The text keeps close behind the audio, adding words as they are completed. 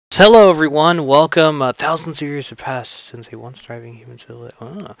Hello, everyone. Welcome. Thousands of years have passed since a once thriving human silhouette.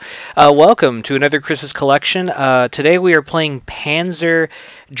 Welcome to another Chris's collection. Today we are playing Panzer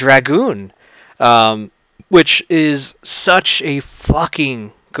Dragoon, which is such a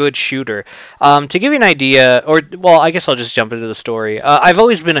fucking good shooter. To give you an idea, I guess I'll just jump into the story. I've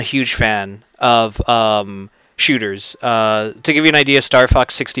always been a huge fan of shooters. To give you an idea, Star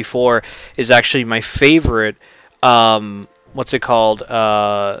Fox 64 is actually my favorite. What's it called?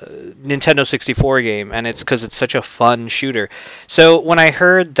 Nintendo 64 game, and it's because it's such a fun shooter. So when I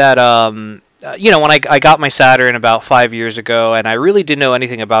heard that, when I got my Saturn about 5 years ago, and I really didn't know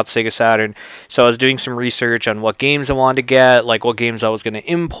anything about Sega Saturn, so I was doing some research on what games I wanted to get, like what games I was going to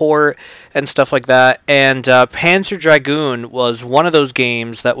import, and stuff like that. And Panzer Dragoon was one of those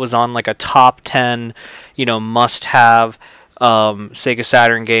games that was on like a top 10, must-have Sega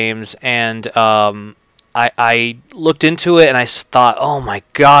Saturn games, and I looked into it and I thought, oh my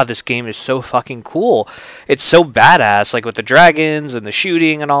god, this game is so fucking cool. It's so badass, like with the dragons and the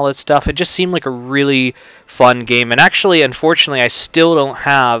shooting and all that stuff. It just seemed like a really fun game. And actually, unfortunately, I still don't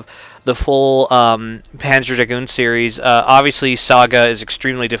have the full Panzer Dragoon series. Obviously, Saga is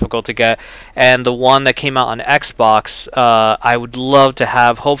extremely difficult to get. And the one that came out on Xbox, I would love to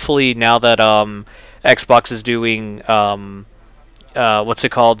have. Hopefully, now that Xbox is doing... what's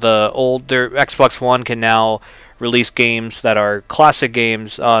it called? Their Xbox One can now release games that are classic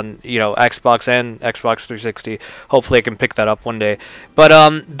games on Xbox and Xbox 360. Hopefully, I can pick that up one day.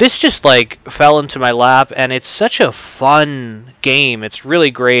 But this just like fell into my lap, and it's such a fun game. It's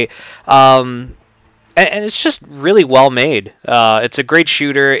really great. And it's just really well made. It's a great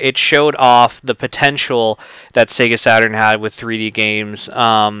shooter. It showed off the potential that Sega Saturn had with 3D games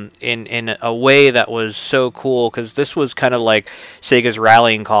in a way that was so cool, because this was kind of like Sega's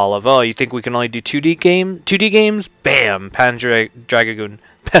rallying call of, oh, you think we can only do 2D games? Bam! Panzer Dragoon.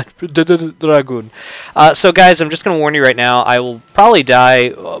 Dragoon. So guys, I'm just going to warn you right now, I will probably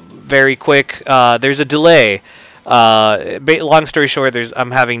die very quick. There's a delay. Long story short,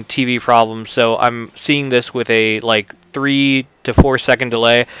 I'm having TV problems, so I'm seeing this with a 3 to 4 second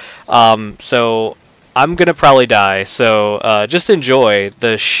delay. So I'm gonna probably die. So just enjoy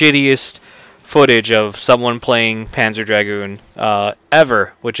the shittiest footage of someone playing Panzer Dragoon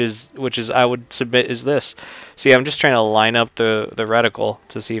ever, which is I would submit is this. See, I'm just trying to line up the reticle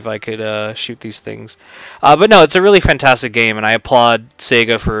to see if I could shoot these things. But no, it's a really fantastic game, and I applaud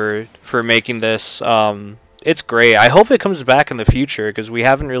Sega for making this. It's great. I hope it comes back in the future, because we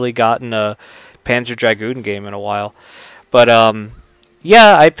haven't really gotten a Panzer Dragoon game in a while. But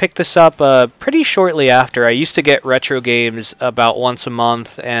yeah, I picked this up pretty shortly after. I used to get retro games about once a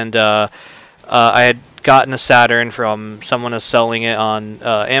month, and I had gotten a Saturn from someone who's selling it on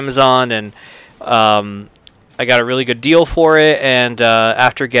Amazon, and I got a really good deal for it. And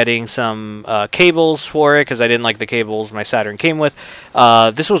after getting some cables for it, because I didn't like the cables my Saturn came with,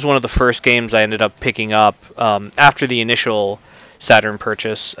 this was one of the first games I ended up picking up after the initial Saturn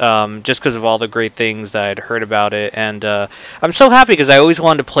purchase, just because of all the great things that I'd heard about it. And I'm so happy, because I always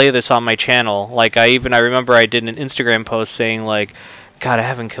wanted to play this on my channel. Like, I remember I did an Instagram post saying, like, God, I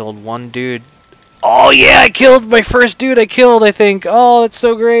haven't killed one dude. Oh yeah, I killed my first dude I killed, I think. Oh, that's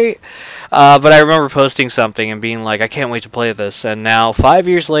so great. But I remember posting something and being like, I can't wait to play this. And now, 5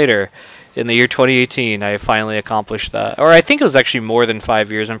 years later, in the year 2018, I finally accomplished that. Or I think it was actually more than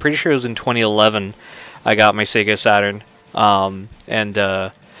 5 years. I'm pretty sure it was in 2011 I got my Sega Saturn.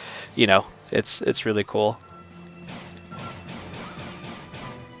 It's really cool.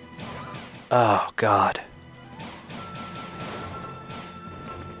 Oh, God.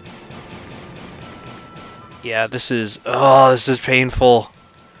 Yeah, this is painful.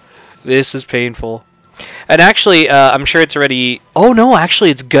 This is painful. And actually, I'm sure it's already... Oh, no,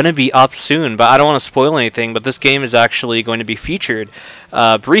 actually, it's going to be up soon, but I don't want to spoil anything, but this game is actually going to be featured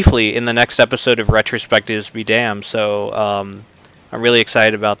briefly in the next episode of Retrospectives Be Damned, so I'm really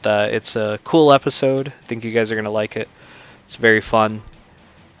excited about that. It's a cool episode. I think you guys are going to like it. It's very fun.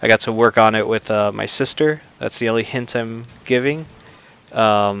 I got to work on it with my sister. That's the only hint I'm giving.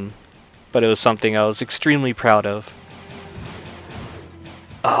 But it was something I was extremely proud of.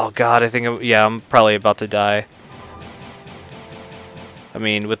 Oh god, I'm probably about to die. I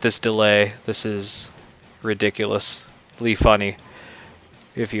mean, with this delay, this is ridiculously funny,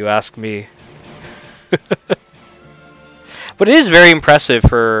 if you ask me. But it is very impressive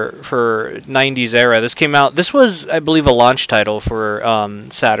for 90s era. This was, I believe, a launch title for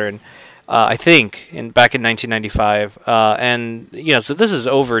Saturn. I think, back in 1995, and so this is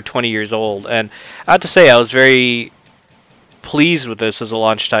over 20 years old, and I have to say I was very pleased with this as a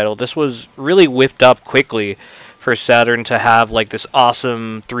launch title. This was really whipped up quickly for Saturn to have like this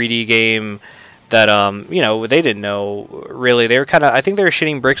awesome 3D game that they didn't know really. They were I think they were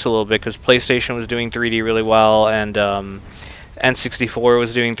shitting bricks a little bit because PlayStation was doing 3D really well, and N64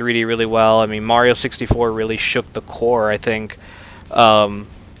 was doing 3D really well. I mean, Mario 64 really shook the core, I think,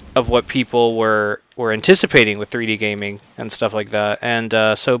 of what people were anticipating with 3D gaming and stuff like that. And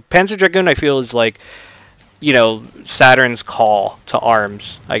so Panzer Dragoon, I feel, is like, Saturn's call to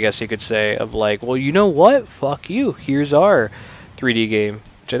arms, I guess you could say, of like, well, you know what? Fuck you. Here's our 3D game,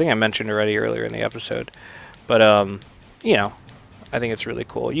 which I think I mentioned already earlier in the episode. But, I think it's really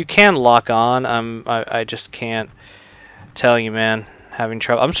cool. You can lock on. I just can't tell you, man. Having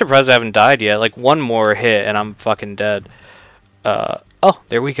trouble. I'm surprised I haven't died yet. Like, one more hit and I'm fucking dead. Oh,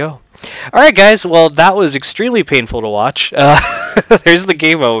 there we go. Alright, guys. Well, that was extremely painful to watch. There's the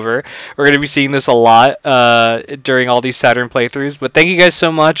game over. We're going to be seeing this a lot during all these Saturn playthroughs. But thank you guys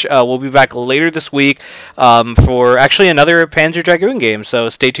so much. We'll be back later this week for actually another Panzer Dragoon game. So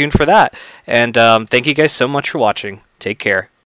stay tuned for that. And thank you guys so much for watching. Take care.